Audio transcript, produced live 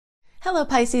Hello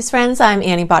Pisces friends, I'm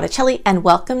Annie Botticelli and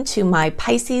welcome to my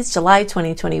Pisces July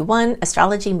 2021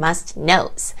 Astrology Must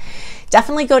Knows.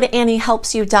 Definitely go to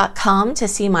anniehelpsyou.com to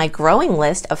see my growing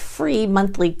list of free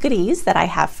monthly goodies that I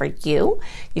have for you.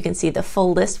 You can see the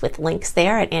full list with links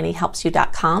there at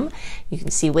anniehelpsyou.com. You can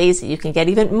see ways that you can get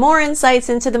even more insights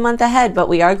into the month ahead, but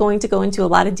we are going to go into a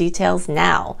lot of details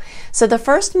now. So the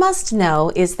first must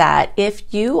know is that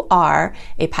if you are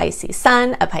a Pisces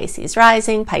sun, a Pisces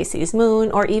rising, Pisces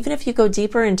moon, or even if you go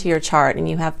deeper into your chart and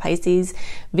you have Pisces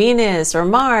Venus or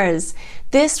Mars,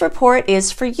 this report is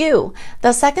for you.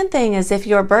 The second thing is if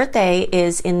your birthday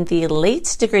is in the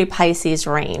late degree Pisces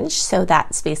range, so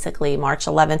that's basically March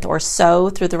 11th or so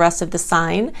through the rest of the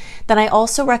sign, then I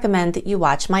also recommend that you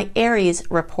watch my Aries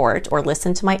report or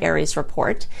listen to my Aries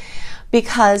report,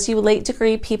 because you late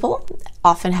degree people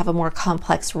often have a more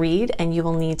complex read and you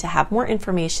will need to have more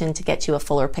information to get you a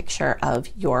fuller picture of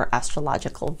your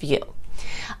astrological view.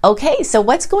 Okay, so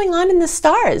what's going on in the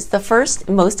stars? The first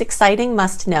most exciting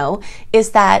must know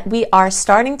is that we are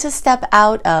starting to step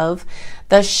out of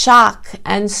the shock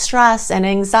and stress and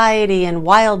anxiety and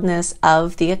wildness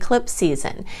of the eclipse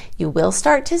season. You will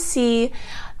start to see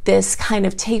this kind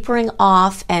of tapering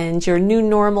off and your new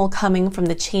normal coming from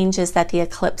the changes that the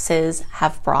eclipses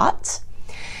have brought.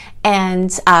 And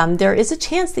there is a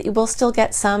chance that you will still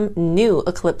get some new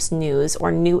eclipse news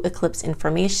or new eclipse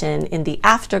information in the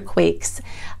afterquakes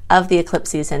of the eclipse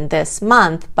season this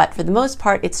month, but for the most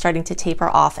part, it's starting to taper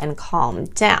off and calm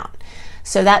down.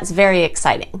 So that's very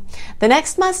exciting. The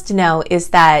next must know is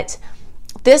that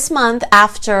this month,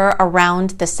 after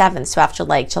around the 7th, so after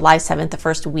like July 7th, the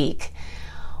first week,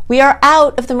 we are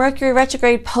out of the Mercury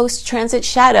retrograde post-transit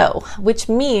shadow, which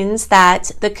means that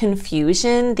the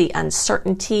confusion, the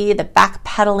uncertainty, the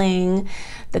backpedaling,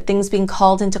 the things being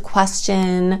called into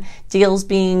question, deals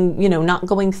being, not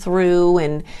going through,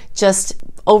 and just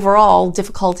overall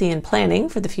difficulty in planning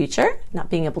for the future, not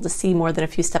being able to see more than a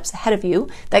few steps ahead of you,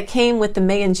 that came with the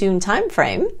May and June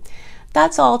timeframe.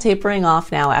 That's all tapering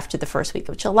off now after the first week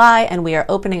of July, and we are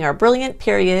opening our brilliant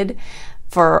period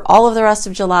for all of the rest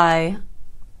of July,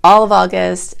 all of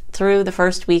August through the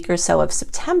first week or so of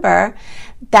September,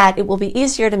 that it will be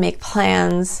easier to make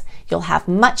plans. You'll have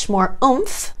much more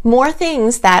oomph, more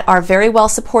things that are very well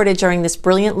supported during this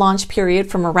brilliant launch period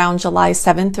from around July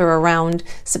 7th or around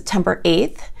September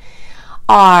 8th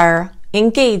are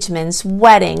engagements,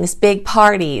 weddings, big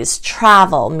parties,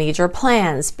 travel, major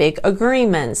plans, big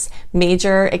agreements,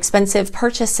 major expensive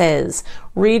purchases,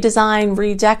 redesign,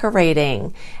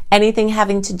 redecorating, anything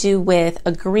having to do with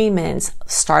agreements,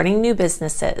 starting new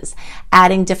businesses,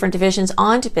 adding different divisions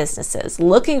onto businesses,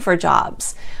 looking for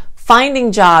jobs,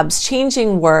 finding jobs,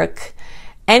 changing work,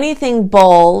 anything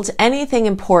bold, anything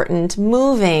important,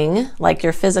 moving, like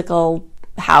your physical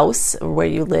house where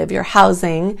you live, your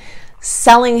housing,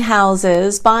 selling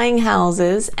houses, buying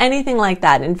houses, anything like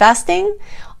that, investing,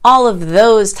 all of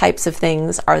those types of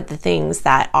things are the things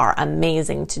that are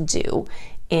amazing to do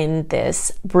in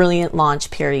this brilliant launch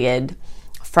period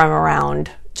from around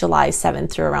July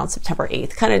 7th through around September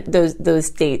 8th, kind of those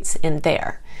dates in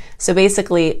there. So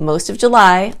basically most of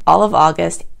July, all of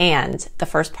August, and the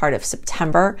first part of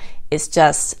September is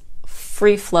just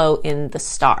free flow in the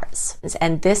stars.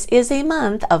 And this is a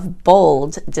month of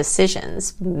bold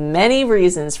decisions. Many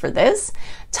reasons for this.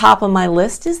 Top of my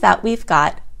list is that we've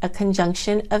got a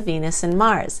conjunction of Venus and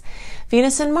Mars.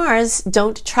 Venus and Mars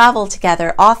don't travel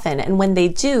together often, and when they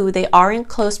do, they are in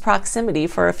close proximity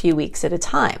for a few weeks at a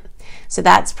time. So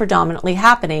that's predominantly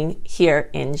happening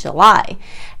here in July,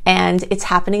 and it's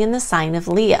happening in the sign of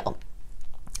Leo.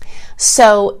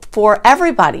 So for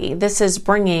everybody, this is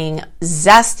bringing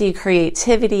zesty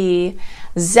creativity,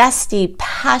 zesty,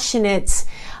 passionate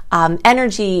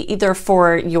energy, either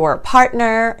for your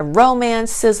partner,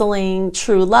 romance sizzling,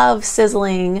 true love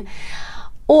sizzling,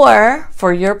 or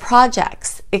for your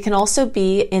projects. It can also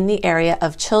be in the area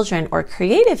of children or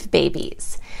creative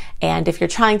babies. And if you're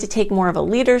trying to take more of a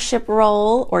leadership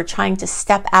role or trying to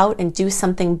step out and do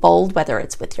something bold, whether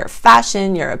it's with your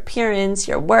fashion, your appearance,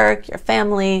 your work, your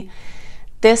family,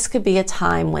 this could be a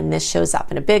time when this shows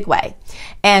up in a big way.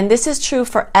 And this is true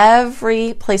for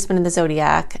every placement in the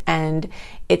zodiac, and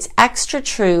it's extra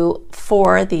true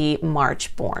for the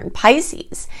March-born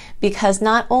Pisces, because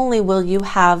not only will you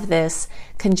have this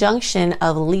conjunction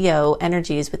of Leo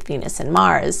energies with Venus and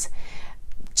Mars,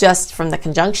 just from the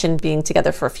conjunction being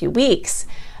together for a few weeks,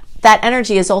 that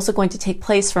energy is also going to take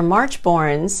place for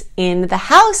March-borns in the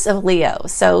house of Leo.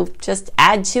 So just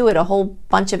add to it a whole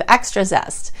bunch of extra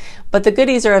zest. But the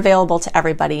goodies are available to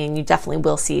everybody, and you definitely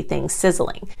will see things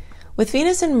sizzling. With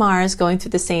Venus and Mars going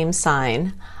through the same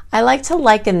sign, I like to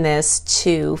liken this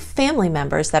to family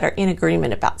members that are in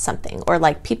agreement about something, or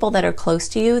like people that are close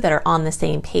to you that are on the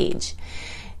same page.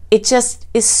 It just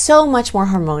is so much more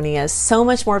harmonious, so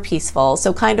much more peaceful.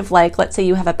 So kind of like, let's say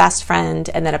you have a best friend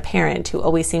and then a parent who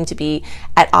always seem to be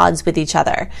at odds with each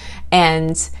other,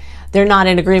 and they're not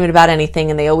in agreement about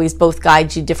anything, and they always both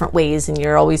guide you different ways, and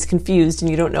you're always confused and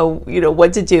you don't know,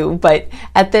 what to do. But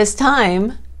at this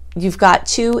time, you've got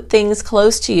two things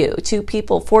close to you, two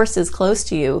people, forces close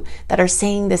to you that are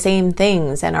saying the same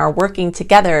things and are working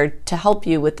together to help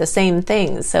you with the same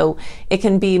things. So it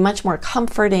can be much more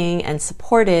comforting and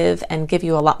supportive and give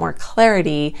you a lot more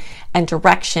clarity and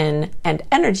direction and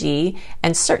energy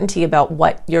and certainty about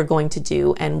what you're going to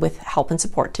do, and with help and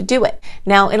support to do it.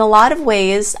 Now, in a lot of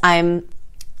ways,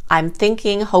 I'm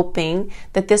thinking, hoping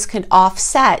that this could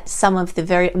offset some of the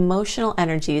very emotional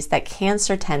energies that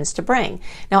Cancer tends to bring.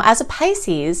 Now, as a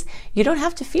Pisces, you don't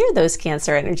have to fear those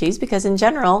Cancer energies, because in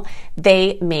general,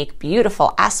 they make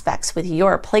beautiful aspects with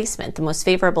your placement, the most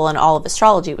favorable in all of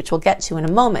astrology, which we'll get to in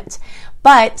a moment.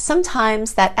 But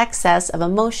sometimes that excess of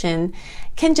emotion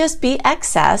can just be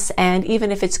excess, and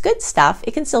even if it's good stuff,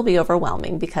 it can still be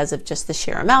overwhelming because of just the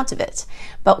sheer amount of it.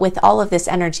 But with all of this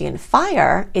energy and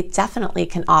fire, it definitely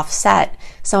can offset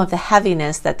some of the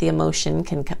heaviness that the emotion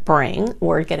can bring,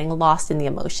 or getting lost in the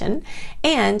emotion.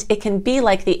 And it can be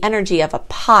like the energy of a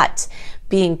pot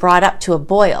being brought up to a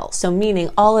boil. So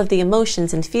meaning all of the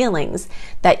emotions and feelings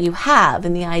that you have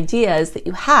and the ideas that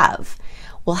you have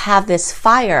will have this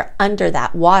fire under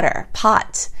that water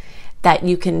pot, that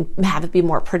you can have it be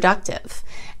more productive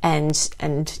and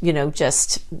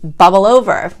just bubble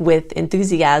over with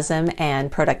enthusiasm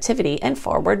and productivity and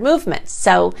forward movement.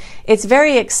 So it's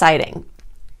very exciting.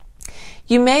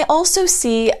 You may also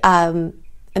see, and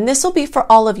this will be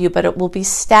for all of you, but it will be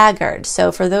staggered.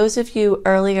 So for those of you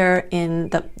earlier in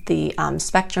the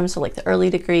spectrum, so like the early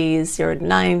degrees, 0 to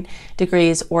 9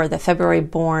 degrees, or the February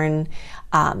born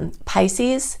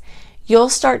Pisces, you'll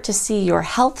start to see your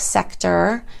health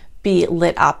sector be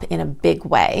lit up in a big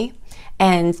way.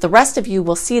 And the rest of you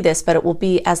will see this, but it will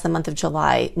be as the month of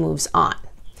July moves on.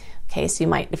 Okay, so you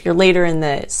might, if you're later in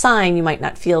the sign, you might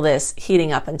not feel this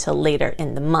heating up until later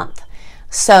in the month.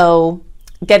 So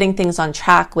getting things on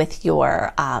track with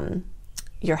your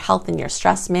health and your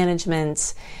stress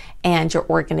management and your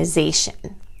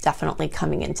organization definitely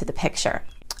coming into the picture.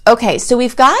 Okay, so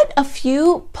we've got a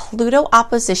few Pluto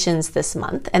oppositions this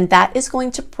month, and that is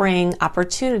going to bring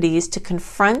opportunities to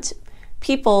confront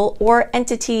people or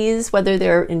entities, whether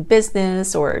they're in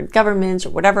business or government or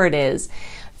whatever it is.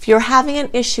 If you're having an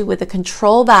issue with a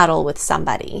control battle with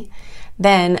somebody,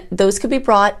 then those could be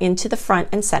brought into the front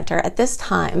and center at this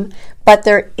time, but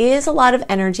there is a lot of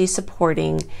energy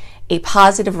supporting a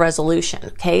positive resolution,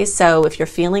 okay? So if you're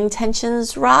feeling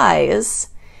tensions rise,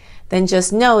 then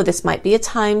just know this might be a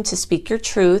time to speak your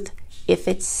truth if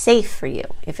it's safe for you.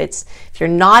 If you're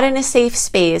not in a safe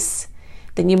space,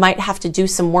 then you might have to do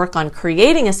some work on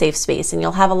creating a safe space, and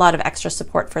you'll have a lot of extra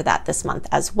support for that this month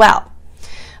as well.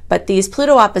 But these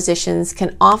Pluto oppositions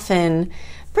can often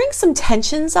bring some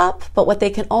tensions up, but what they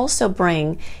can also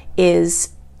bring is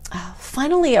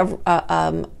finally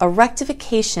a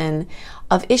rectification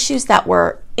of issues that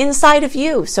were inside of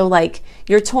you. So like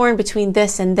you're torn between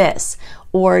this and this,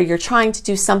 or you're trying to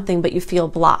do something but you feel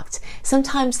blocked.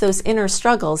 Sometimes those inner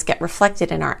struggles get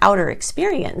reflected in our outer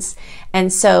experience.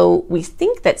 And so we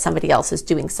think that somebody else is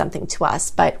doing something to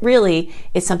us, but really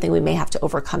it's something we may have to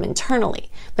overcome internally.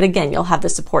 But again, you'll have the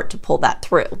support to pull that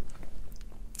through.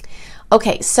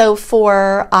 Okay, so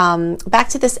for back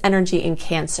to this energy in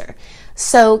Cancer.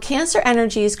 So Cancer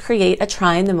energies create a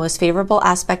trine, the most favorable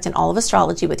aspect in all of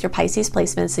astrology, with your Pisces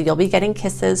placement. So you'll be getting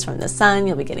kisses from the sun,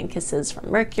 you'll be getting kisses from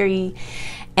Mercury,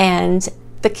 and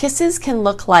the kisses can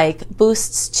look like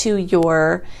boosts to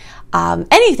your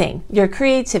anything, your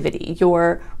creativity,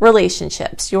 your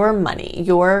relationships, your money,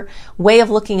 your way of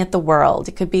looking at the world.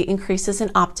 It could be increases in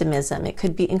optimism. It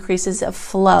could be increases of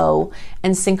flow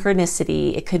and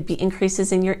synchronicity. It could be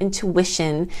increases in your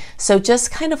intuition. So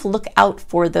just kind of look out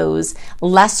for those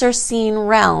lesser seen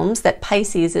realms that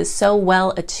Pisces is so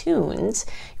well attuned.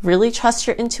 Really trust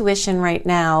your intuition right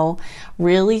now.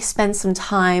 Really spend some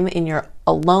time in your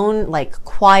alone, like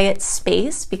quiet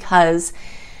space, because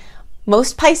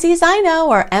most Pisces I know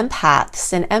are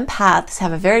empaths, and empaths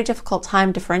have a very difficult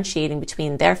time differentiating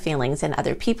between their feelings and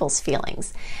other people's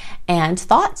feelings. And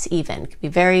thoughts even could be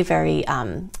very, very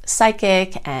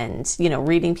psychic and,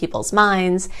 reading people's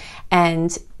minds,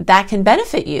 and that can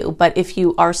benefit you. But if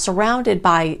you are surrounded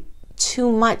by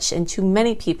too much and too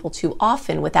many people too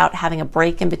often without having a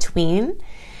break in between,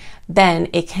 then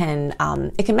it can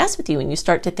mess with you, and you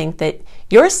start to think that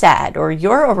you're sad or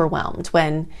you're overwhelmed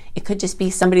when it could just be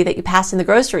somebody that you pass in the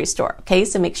grocery store. Okay,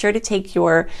 so make sure to take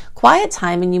your quiet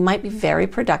time, and you might be very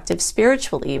productive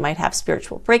spiritually. You might have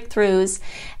spiritual breakthroughs,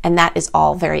 and that is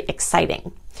all very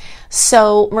exciting.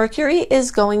 So Mercury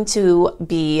is going to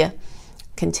be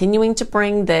continuing to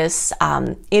bring this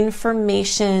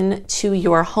information to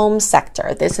your home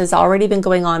sector. This has already been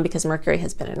going on because Mercury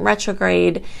has been in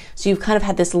retrograde. So you've kind of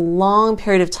had this long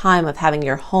period of time of having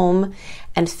your home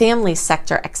and family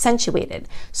sector accentuated.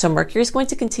 So Mercury is going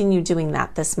to continue doing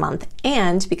that this month.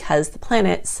 And because the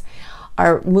planets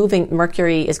are moving,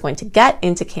 Mercury is going to get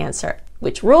into Cancer,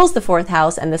 which rules the fourth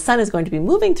house, and the sun is going to be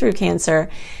moving through Cancer.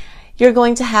 You're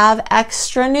going to have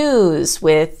extra news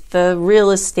with the real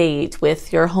estate,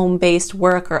 with your home-based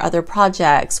work or other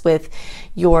projects, with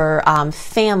your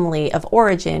family of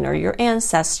origin or your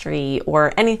ancestry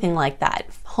or anything like that.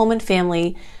 Home and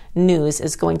family news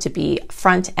is going to be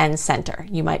front and center.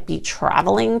 You might be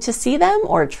traveling to see them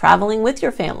or traveling with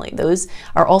your family. Those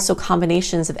are also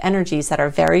combinations of energies that are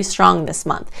very strong this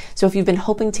month. So if you've been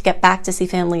hoping to get back to see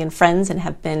family and friends and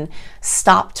have been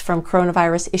stopped from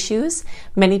coronavirus issues,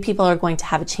 many people are going to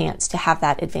have a chance to have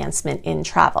that advancement in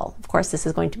travel. Of course, this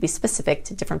is going to be specific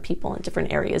to different people in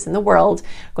different areas in the world,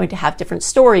 going to have different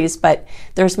stories, but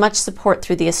there's much support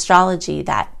through the astrology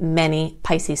that many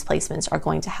Pisces placements are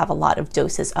going to have a lot of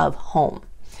doses of home,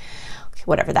 okay,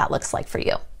 whatever that looks like for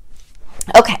you.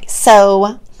 Okay,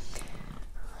 so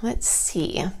let's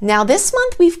see. Now this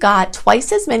month we've got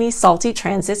twice as many salty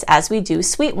transits as we do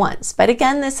sweet ones. But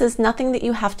again, this is nothing that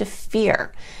you have to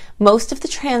fear. Most of the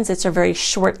transits are very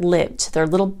short-lived. They're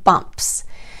little bumps.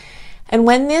 And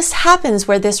when this happens,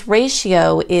 where this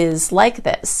ratio is like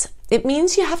this, it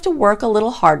means you have to work a little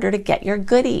harder to get your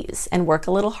goodies and work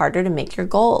a little harder to make your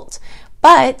gold.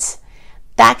 But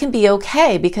that can be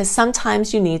okay, because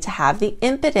sometimes you need to have the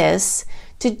impetus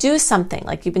to do something.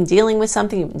 Like you've been dealing with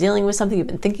something, you've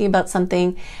been thinking about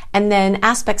something, and then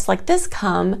aspects like this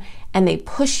come and they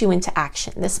push you into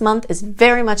action. This month is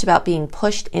very much about being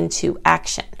pushed into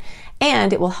action,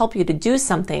 and it will help you to do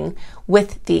something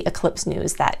with the eclipse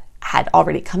news that had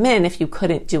already come in if you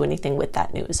couldn't do anything with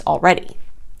that news already.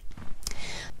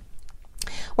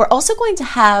 We're also going to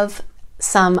have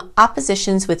some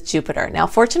oppositions with Jupiter. Now,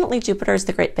 fortunately, Jupiter is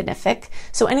the great benefic.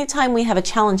 So anytime we have a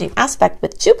challenging aspect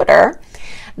with Jupiter,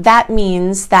 that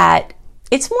means that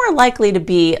it's more likely to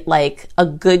be like a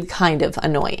good kind of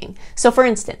annoying. So for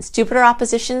instance, Jupiter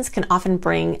oppositions can often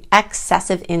bring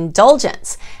excessive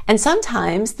indulgence. And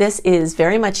sometimes this is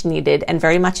very much needed and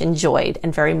very much enjoyed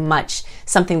and very much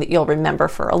something that you'll remember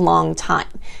for a long time.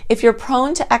 If you're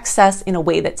prone to excess in a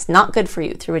way that's not good for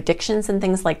you through addictions and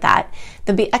things like that,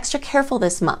 then be extra careful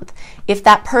this month. If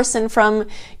that person from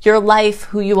your life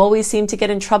who you always seem to get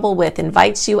in trouble with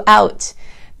invites you out,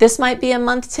 this might be a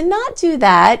month to not do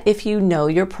that if you know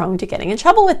you're prone to getting in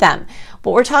trouble with them.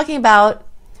 But we're talking about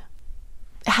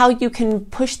how you can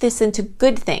push this into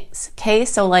good things, okay?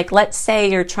 So like, let's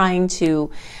say you're trying to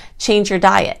change your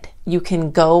diet. You can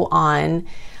go on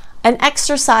an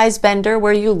exercise bender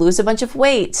where you lose a bunch of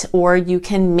weight, or you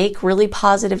can make really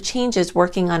positive changes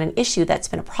working on an issue that's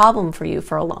been a problem for you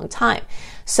for a long time.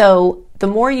 So the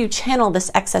more you channel this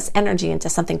excess energy into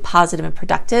something positive and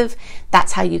productive,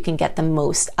 that's how you can get the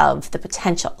most of the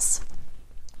potentials.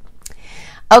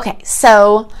 Okay,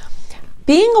 so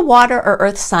being a water or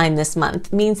earth sign this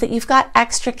month means that you've got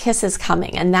extra kisses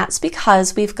coming, and that's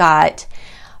because we've got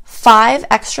 5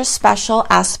 extra special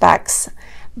aspects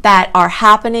that are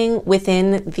happening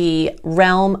within the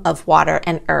realm of water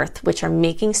and earth, which are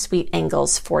making sweet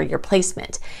angles for your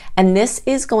placement. And this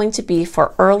is going to be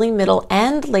for early, middle,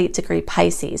 and late degree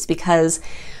Pisces, because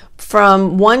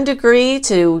from 1 degree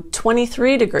to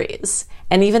 23 degrees,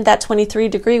 and even that 23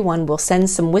 degree one will send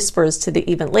some whispers to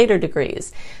the even later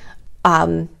degrees.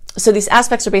 So these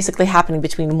aspects are basically happening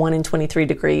between 1 and 23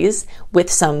 degrees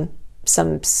with some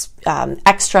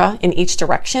extra in each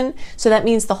direction. So that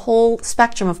means the whole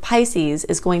spectrum of Pisces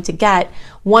is going to get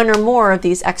one or more of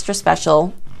these extra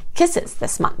special kisses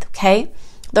this month, okay?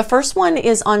 The first one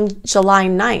is on July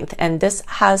 9th, and this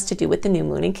has to do with the new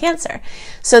moon in Cancer.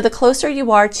 So the closer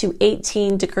you are to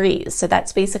 18 degrees, so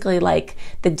that's basically like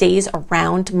the days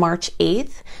around March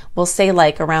 8th, we'll say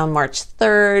like around March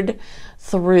 3rd,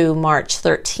 through March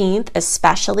 13th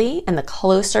especially, and the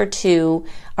closer to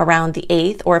around the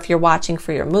 8th, or if you're watching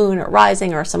for your moon or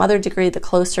rising or some other degree, the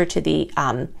closer to the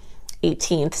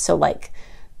 18th, so like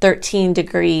 13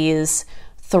 degrees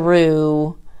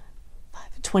through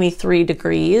 23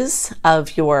 degrees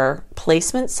of your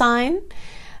placement sign,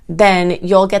 then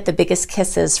you'll get the biggest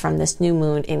kisses from this new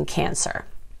moon in Cancer.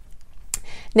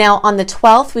 Now on the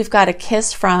 12th, we've got a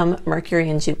kiss from Mercury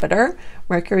and Jupiter.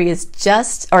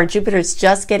 Jupiter's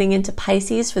just getting into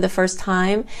Pisces for the first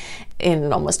time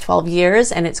in almost 12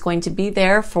 years, and it's going to be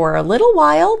there for a little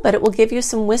while, but it will give you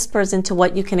some whispers into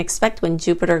what you can expect when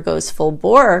Jupiter goes full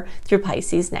bore through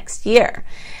Pisces next year.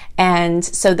 And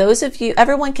so those of you,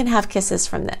 everyone can have kisses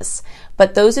from this,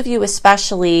 but those of you,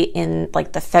 especially in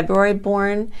like the February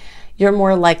born, you're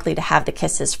more likely to have the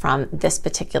kisses from this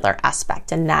particular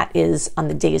aspect, and that is on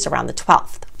the days around the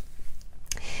 12th.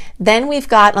 Then we've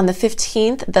got on the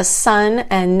 15th, the Sun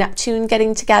and Neptune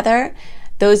getting together.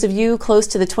 Those of you close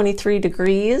to the 23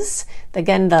 degrees,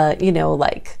 again,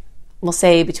 we'll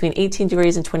say between 18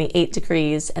 degrees and 28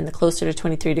 degrees, and the closer to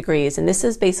 23 degrees. And this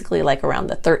is basically like around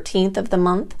the 13th of the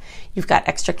month. You've got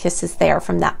extra kisses there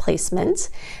from that placement.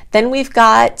 Then we've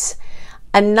got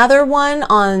another one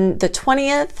on the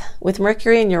 20th with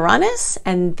Mercury and Uranus.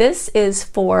 And this is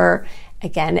for,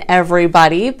 again,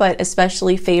 everybody, but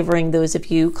especially favoring those of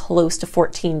you close to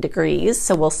 14 degrees.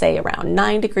 So we'll say around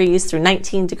 9 degrees through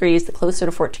 19 degrees, the closer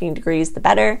to 14 degrees, the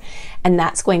better. And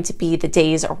that's going to be the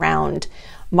days around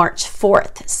March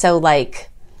 4th. So like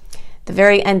the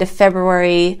very end of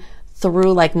February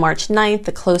through like March 9th,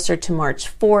 the closer to March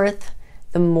 4th,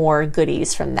 the more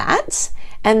goodies from that.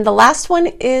 And the last one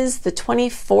is the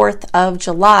 24th of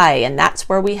July, and that's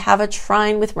where we have a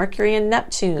trine with Mercury and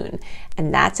Neptune.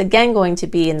 And that's again going to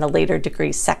be in the later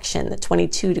degree section, the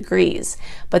 22 degrees.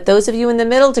 But those of you in the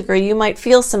middle degree, you might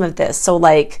feel some of this. So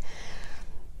like,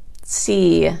 let's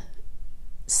see,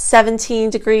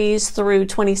 17 degrees through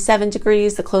 27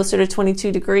 degrees, the closer to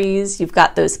 22 degrees, you've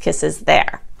got those kisses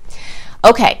there.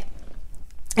 Okay.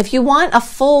 If you want a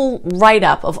full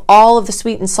write-up of all of the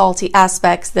sweet and salty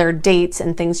aspects, their dates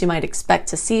and things you might expect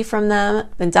to see from them,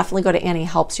 then definitely go to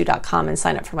anniehelpsyou.com and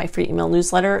sign up for my free email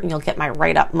newsletter, and you'll get my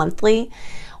write-up monthly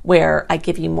where I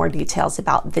give you more details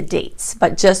about the dates.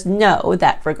 But just know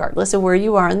that regardless of where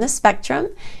you are in the spectrum,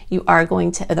 you are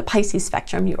going to, the Pisces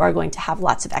spectrum, you are going to have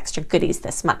lots of extra goodies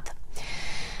this month.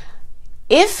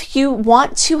 If you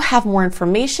want to have more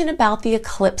information about the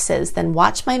eclipses, then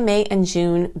watch my May and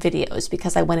June videos,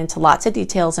 because I went into lots of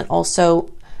details and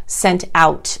also sent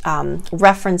out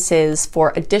references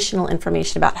for additional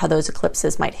information about how those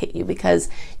eclipses might hit you, because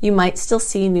you might still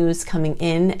see news coming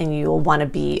in and you'll want to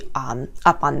be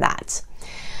up on that.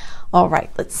 All right,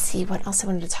 let's see what else I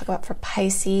wanted to talk about for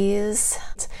Pisces.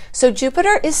 So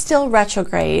Jupiter is still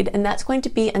retrograde, and that's going to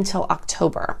be until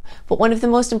October. But one of the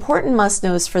most important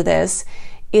must-knows for this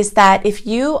is that if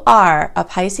you are a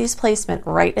Pisces placement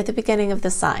right at the beginning of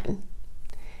the sign,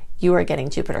 you are getting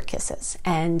Jupiter kisses,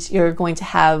 and you're going to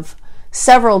have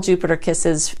several Jupiter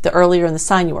kisses the earlier in the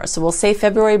sign you are. So we'll say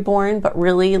February born, but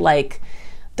really like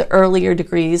the earlier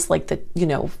degrees, like the,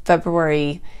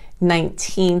 February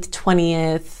 19th,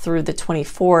 20th through the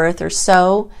 24th or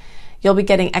so, you'll be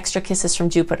getting extra kisses from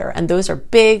Jupiter. And those are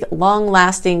big,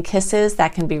 long-lasting kisses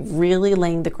that can be really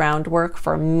laying the groundwork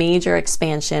for major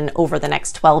expansion over the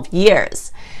next 12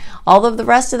 years. All of the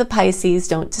rest of the Pisces,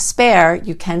 don't despair.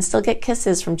 You can still get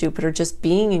kisses from Jupiter just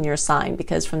being in your sign,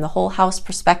 because from the whole house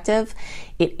perspective,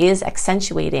 it is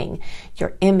accentuating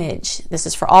your image. This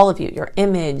is for all of you, your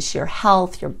image, your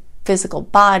health, your physical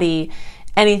body,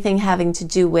 anything having to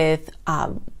do with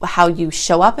how you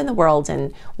show up in the world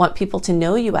and want people to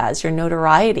know you as, your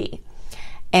notoriety,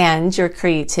 and your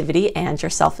creativity and your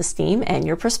self-esteem and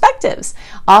your perspectives.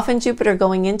 Often Jupiter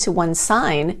going into one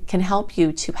sign can help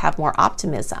you to have more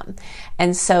optimism.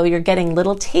 And so you're getting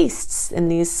little tastes in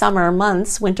these summer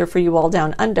months, winter for you all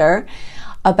down under,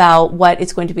 about what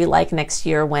it's going to be like next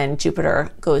year when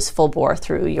Jupiter goes full bore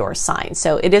through your sign.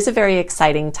 So it is a very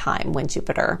exciting time when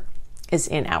Jupiter is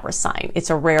in our sign. It's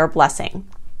a rare blessing,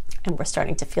 and we're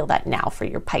starting to feel that now for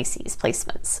your Pisces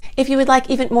placements. If you would like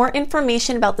even more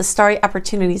information about the starry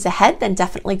opportunities ahead, then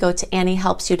definitely go to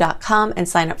anniehelpsyou.com and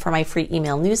sign up for my free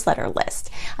email newsletter list.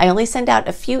 I only send out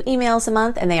a few emails a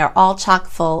month, and they are all chock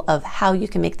full of how you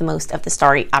can make the most of the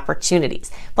starry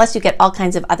opportunities. Plus, you get all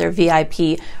kinds of other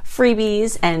VIP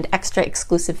freebies and extra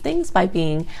exclusive things by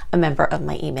being a member of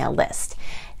my email list.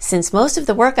 Since most of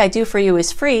the work I do for you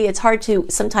is free, it's hard to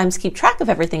sometimes keep track of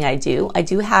everything I do. I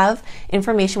do have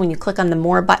information when you click on the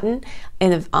More button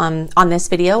on this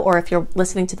video, or if you're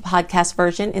listening to the podcast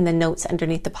version, in the notes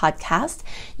underneath the podcast.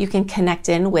 You can connect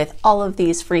in with all of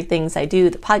these free things I do,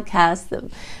 the podcast,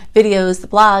 the videos, the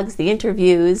blogs, the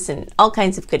interviews, and all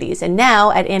kinds of goodies. And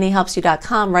now at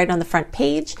anniehelpsyou.com, right on the front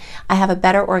page, I have a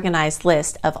better organized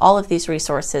list of all of these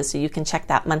resources, so you can check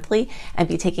that monthly and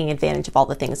be taking advantage of all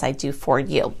the things I do for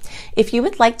you. If you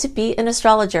would like to be an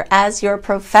astrologer as your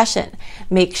profession,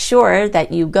 make sure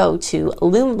that you go to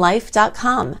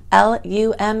loomlife.com,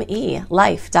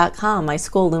 lumelife.com, my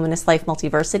school, Luminous Life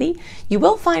Multiversity. You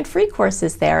will find free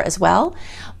courses there as well,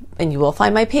 and you will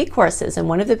find my paid courses. And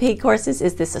one of the paid courses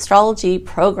is this astrology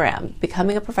program,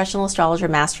 Becoming a Professional Astrologer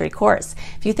Mastery course.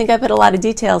 If you think I put a lot of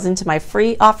details into my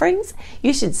free offerings,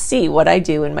 you should see what I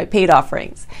do in my paid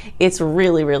offerings. It's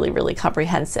really, really, really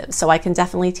comprehensive. So I can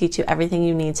definitely teach you everything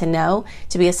you need to know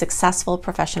to be a successful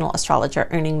professional astrologer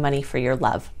earning money for your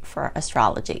love for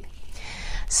astrology.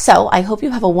 So I hope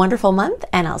you have a wonderful month,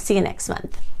 and I'll see you next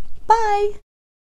month. Bye.